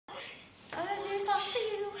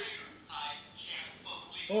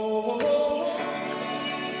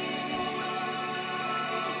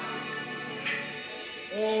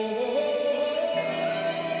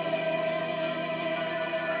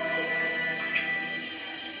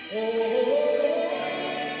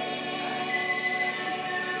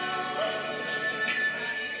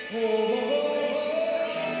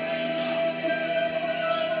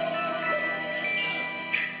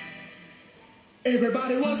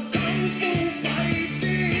Everybody was kung fu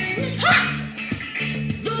fighting. Ha!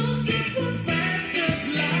 Those kids were fast as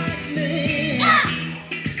lightning. Ha!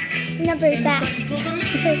 Number is that?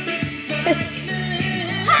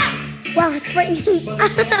 Ha! Wow, it's frightening.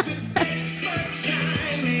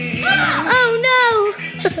 Oh no!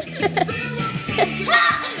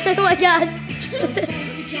 Oh my god.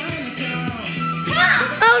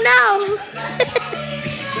 Oh no!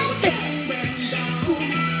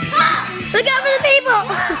 Look out for the people!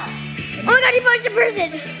 Oh my god, he punched a person!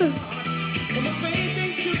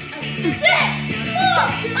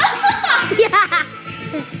 Yeah!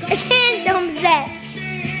 I can't dumb set.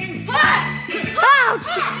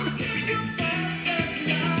 Ouch!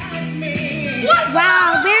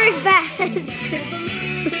 Wow, very fast.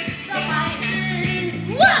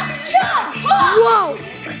 Whoa!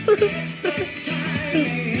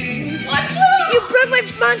 You broke my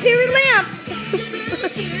favorite lamp!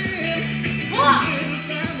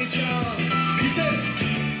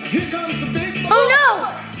 Oh no!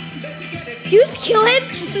 You just kill him?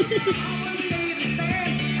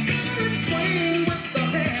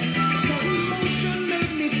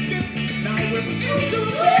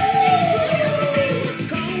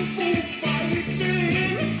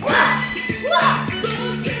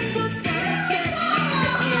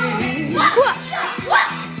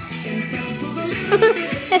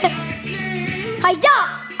 Hi-da!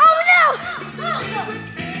 Oh no!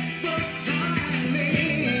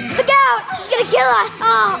 Look out! He's gonna kill us!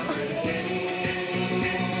 Oh!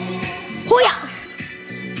 Hoya!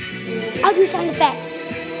 I'll do sound effects.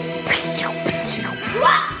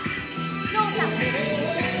 No sound.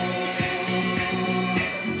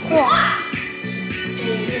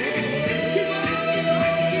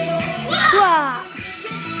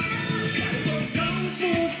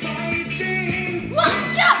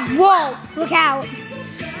 Whoa! Look out!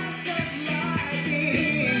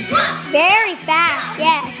 Very fast,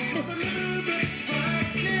 yes.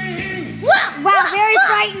 Wow, very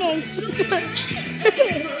frightening.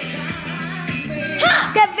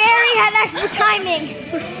 The berry had extra timing.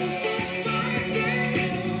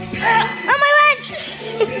 Oh, my legs!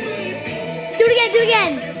 Do it again, do it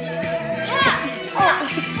again. Oh.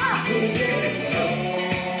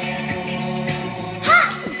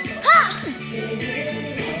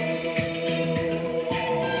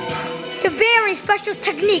 The very special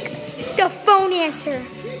technique, the phone answer.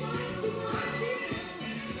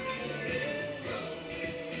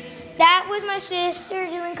 That was my sister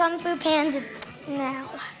doing Kung Fu Panda now.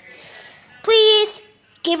 Please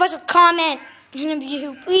give us a comment and a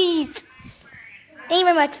view, please. Thank you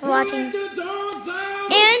very much for watching.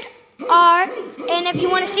 And if you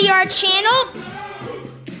want to see our channel,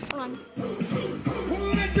 hold on.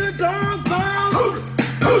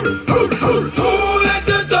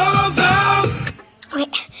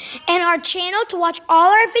 Okay, and our channel to watch all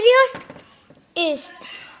our videos is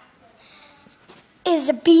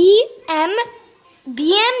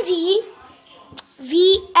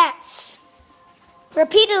BMDVS.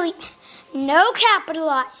 Repeatedly, no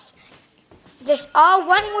capitalized. There's all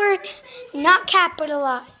one word, not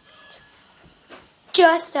capitalized.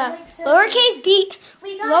 Just a lowercase b,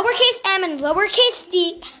 lowercase m, and lowercase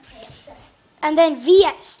d, and then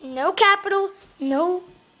VS. No capital, no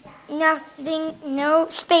nothing, no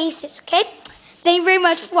spaces. Okay? Thank you very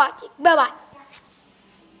much for watching. Bye-bye.